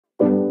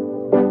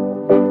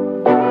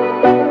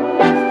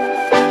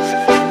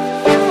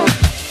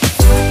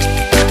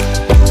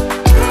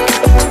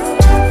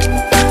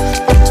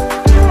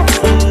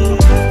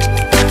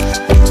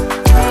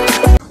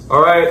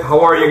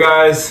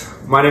guys?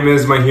 My name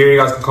is Mahir. You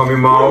guys can call me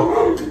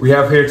Mo. We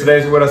have here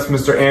today with us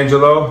Mr.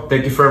 Angelo.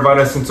 Thank you for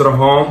inviting us into the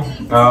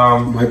home.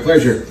 My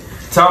pleasure.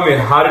 Tell me,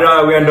 how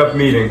did we end up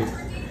meeting?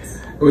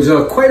 It was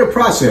quite a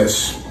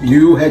process.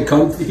 You had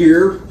come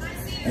here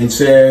and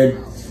said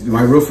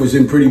my roof was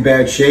in pretty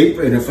bad shape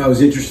and if I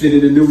was interested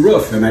in a new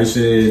roof. And I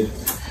said,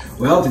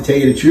 well, to tell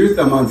you the truth,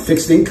 I'm on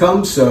fixed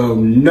income, so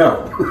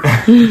no.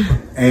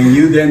 And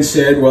you then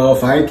said, well,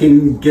 if I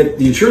can get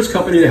the insurance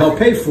company to help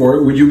pay for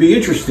it, would you be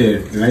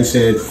interested? And I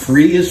said,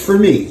 free is for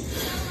me.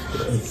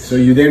 So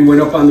you then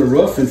went up on the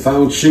roof and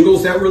found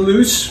shingles that were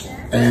loose,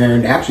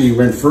 and actually you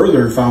went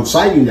further and found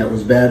siding that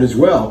was bad as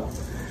well.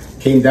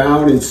 Came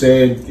down and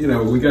said, you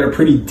know, we got a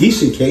pretty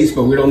decent case,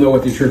 but we don't know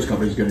what the insurance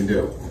company is going to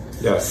do.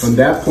 Yes. From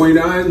that point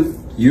on,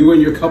 you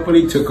and your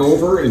company took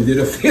over and did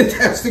a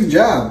fantastic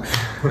job.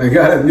 I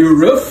got a new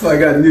roof, I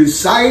got new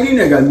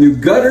siding, I got new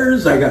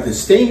gutters, I got the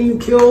stain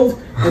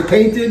killed and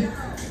painted.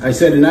 I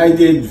said, and I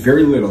did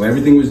very little.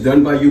 Everything was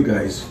done by you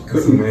guys.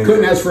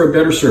 Couldn't ask for a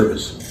better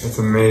service. That's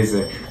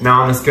amazing.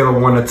 Now on a scale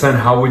of 1 to 10,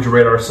 how would you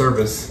rate our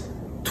service?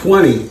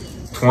 20.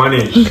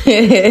 20.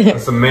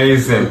 That's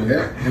amazing.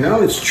 Yeah, you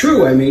know, it's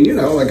true. I mean, you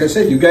know, like I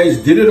said, you guys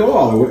did it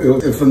all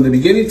from the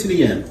beginning to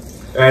the end.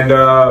 And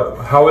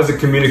how was the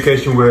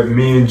communication with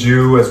me and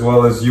you, as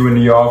well as you in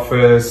the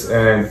office,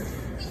 and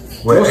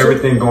with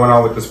everything going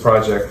on with this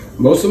project?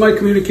 Most of my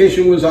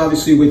communication was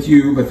obviously with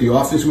you, but the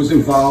office was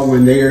involved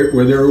when there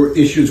were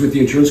issues with the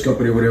insurance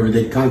company or whatever.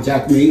 They'd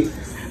contact me,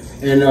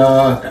 and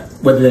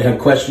whether they had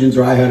questions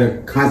or I had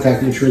to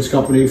contact the insurance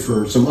company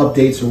for some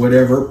updates or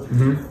whatever.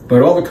 Mm-hmm.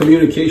 But all the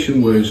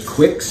communication was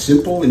quick,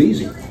 simple, and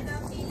easy.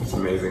 That's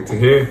amazing to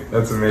hear.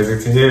 That's amazing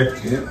to hear.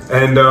 Yeah.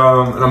 And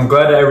I'm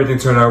glad that everything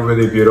turned out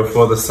really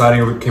beautiful. The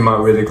siding came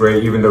out really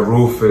great. Even the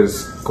roof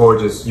is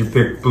gorgeous. You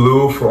picked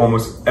blue for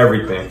almost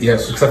everything.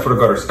 Yes. Except for the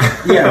gutters.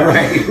 Yeah,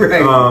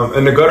 right.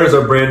 And the gutters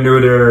are brand new.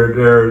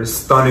 They're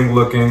stunning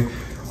looking.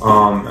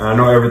 And I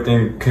know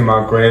everything came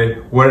out great.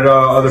 What did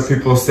other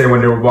people say when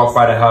they would walk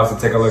by the house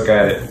and take a look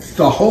at it?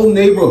 The whole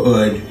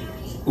neighborhood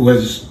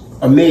was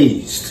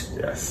amazed.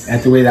 Yes.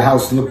 At the way the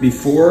house looked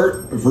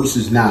before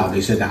versus now.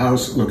 They said the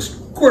house looks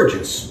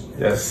gorgeous.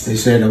 Yes. They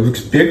said it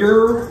looks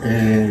bigger,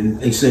 and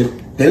they said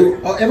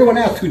everyone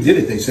asked who did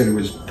it. They said it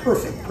was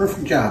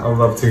perfect job. I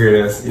love to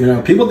hear this. You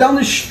know, people down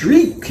the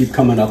street keep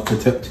coming up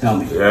to tell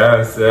me.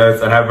 Yes,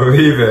 and I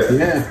believe it.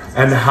 Yeah.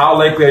 And how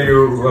likely are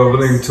you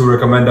willing to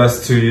recommend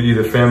us to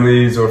either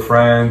families or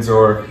friends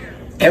or?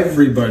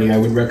 Everybody I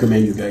would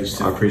recommend you guys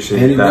to. I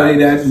appreciate Anybody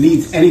that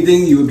needs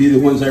anything, you would be the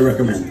ones I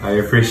recommend. I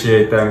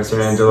appreciate that,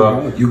 Mr.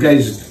 Angelo. You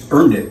guys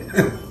earned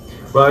it.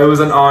 Well, it was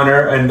an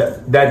honor, and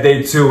that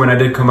day too, when I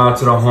did come out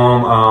to the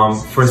home,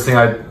 first thing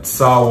I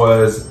saw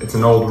was it's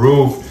an old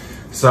roof.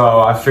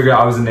 So I figured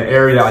I was in the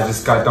area. I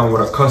just got done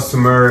with a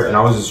customer, and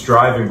I was just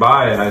driving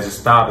by, and I just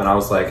stopped, and I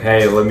was like,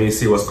 hey, let me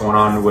see what's going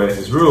on with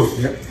his roof.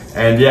 Yep.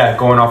 And yeah,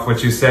 going off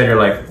what you said, you're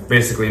like,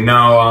 basically,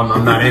 no,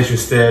 I'm not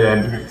interested,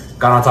 and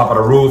got on top of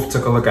the roof,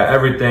 took a look at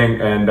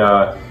everything, and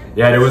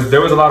yeah,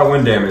 there was a lot of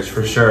wind damage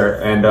for sure.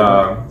 And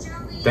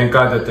thank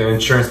God that the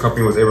insurance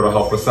company was able to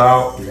help us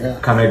out,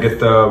 kind of get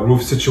the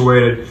roof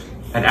situated.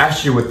 And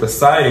actually with the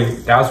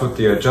siding, that was with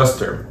the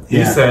adjuster.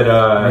 He said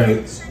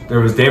there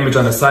was damage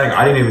on the siding.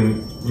 I didn't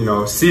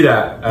even see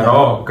that at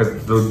all,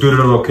 because due to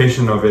the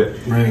location of it.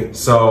 Right.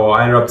 So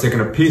I ended up taking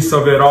a piece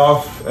of it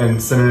off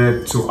and sending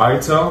it to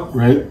ITO.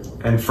 Right.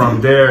 And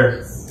from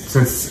there,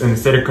 since in the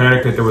state of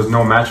Connecticut there was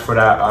no match for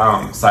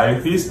that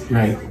siding piece,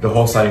 the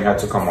whole siding had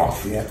to come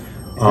off. Yeah.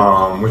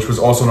 Which was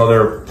also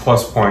another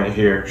plus point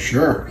here.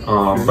 Sure.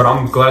 But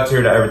I'm glad to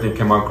hear that everything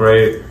came out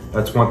great.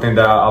 That's one thing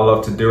that I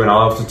love to do, and I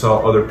love to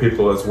tell other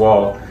people as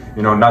well.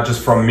 You know, not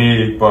just from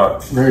me, but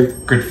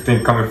good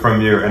thing coming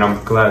from you, and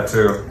I'm glad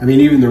too. I mean,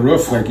 even the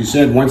roof, like you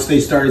said, once they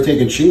started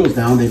taking shingles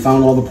down, they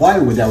found all the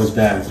plywood that was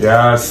bad.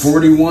 Yes.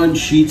 41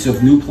 sheets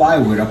of new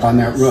plywood up on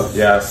that roof.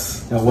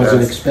 Yes. That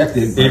wasn't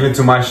expected. Even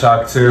to my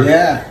shock too.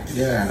 Yeah,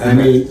 yeah. I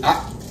mean,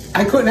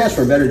 I couldn't ask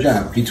for a better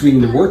job. Between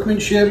the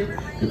workmanship,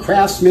 the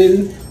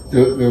craftsmen,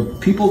 the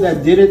people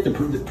that did it, the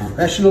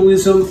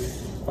professionalism.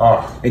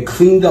 Oh. They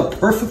cleaned up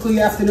perfectly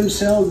after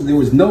themselves. There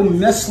was no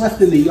mess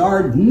left in the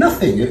yard,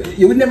 nothing.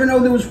 You would never know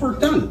there was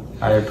work done.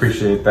 I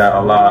appreciate that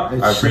a lot.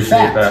 I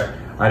appreciate that.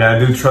 And I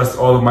do trust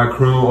all of my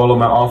crew, all of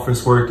my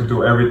office work to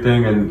do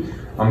everything, and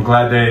I'm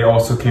glad they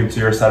also came to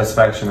your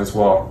satisfaction as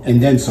well.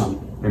 And then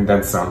some. And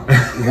then some.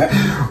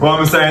 Yeah. Well,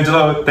 Mr.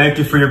 Angelo, thank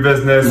you for your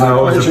business. I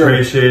always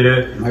appreciate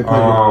it. My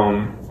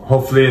pleasure.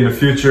 Hopefully in the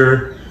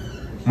future,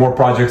 more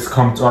projects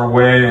come to our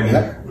way,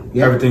 and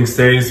everything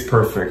stays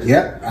perfect.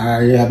 Yeah,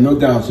 I have no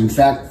doubts. In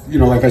fact, you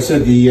know, like I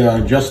said, the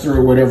adjuster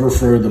or whatever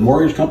for the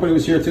mortgage company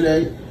was here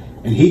today,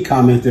 and he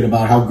commented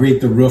about how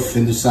great the roof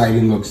and the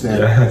siding looks.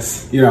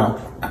 That, you know,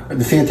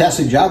 the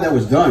fantastic job that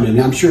was done, and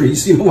I'm sure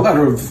he's seen a lot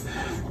of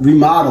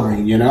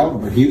remodeling, you know,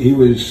 but he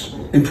was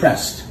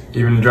impressed.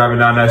 even driving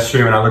down that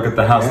street, when I look at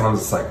the house, and I'm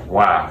just like,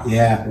 wow,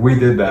 we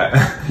did that.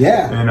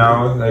 Yeah. You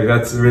know, like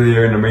that's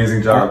really an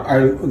amazing job. A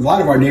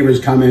lot of our neighbors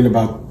comment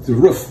about the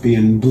roof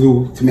being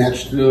blue to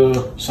match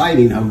the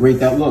siding, how great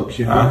that looks,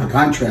 you know, the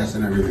contrast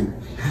and everything.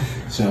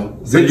 So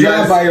good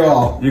job by you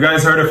all. You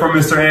guys heard it from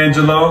Mr.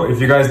 Angelo. If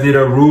you guys need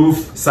a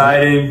roof,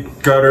 siding,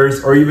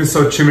 gutters, or even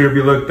so chimney to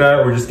be looked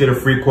at, or just get a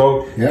free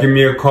quote, give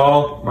me a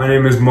call. My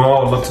name is Mo.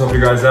 I'd love to help you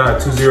guys out at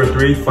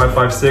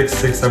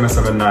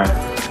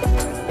 203-556-6779.